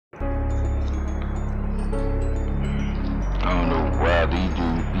don't know why these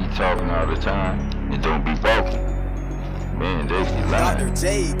dudes be talking all the time and don't be walking. Man, they be lying. Dr.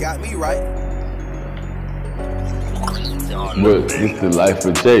 J got me right. But it's the life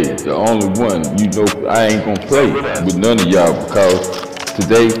of Jay, the only one. You know I ain't gonna play with none of y'all because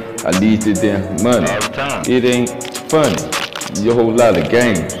today I need the damn money. It ain't funny. Your whole lot of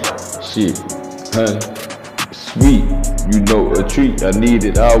games. Shit, honey, sweet. You know a treat. I need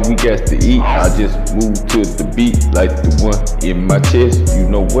it all we got to eat. I just move to the beat like the one in my chest. You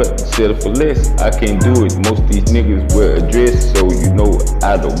know what? Settle for less. I can't do it. Most of these niggas wear a dress, so you know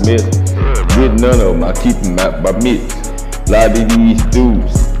I don't mess with none of them. I keep them out by midst. A lot of these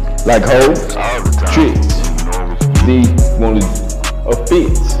dudes like hoes, tricks. They want a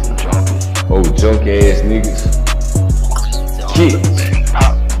fix. Oh, junk ass niggas. Kids.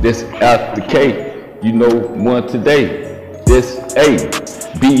 That's out the K. You know one today. That's A,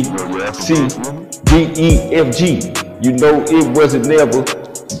 B, C, D, E, F, G. You know it wasn't never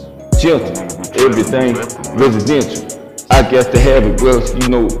gentle. Everything residential. I got to have it, well, you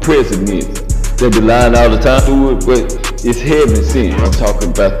know, presidents. They be lying all the time through it, but it's heaven sent. I'm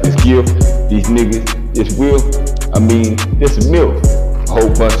talking about this gift. These niggas, it's real. I mean, it's a milk. A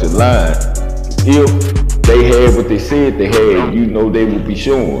whole bunch of lying. If they had what they said they had, you know they would be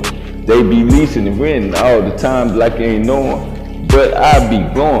showing. They be leasing and renting all the time like they ain't knowing. But I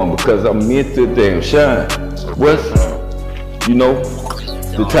be gone because I'm meant to damn shine. What's, you know,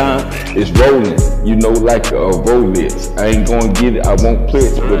 the time is rolling, you know, like a Rolex. I ain't gonna get it, I won't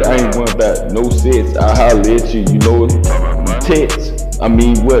pledge, but I ain't worried about no sets. I holler at you, you know, text. I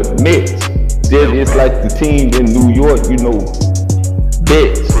mean, what Mets? That is like the team in New York, you know,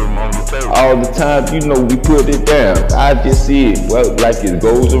 bets. All the time, you know, we put it down. I just see it, well, like it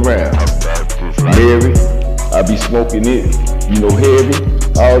goes around. Mary, I be smoking it, you know, heavy.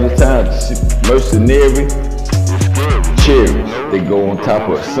 All the time, mercenary. Cherries, they go on top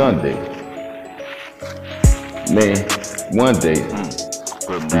of a Sunday. Man, one day,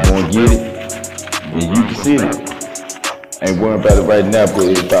 we gonna get it, and you can see it. Ain't worrying about it right now, but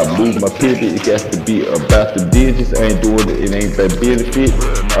if I move my pivot, it got to be about the digits. I ain't doing it, it ain't that benefit.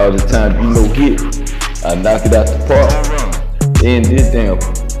 All the time, you know, hit. I knock it out the park. And this damn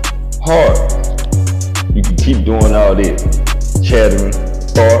hard. You can keep doing all that chattering,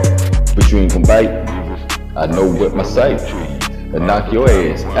 fart, but you ain't gonna bite. I know what my sight and knock your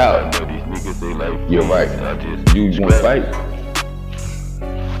ass out. You're right. You gonna fight?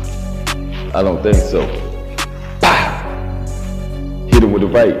 I don't think so. Hit him with the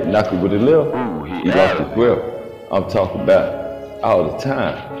right, knock him with the left. He lost his grip. I'm talking about all the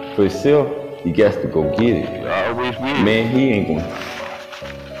time. For himself, he got to go get it. Man, he ain't gonna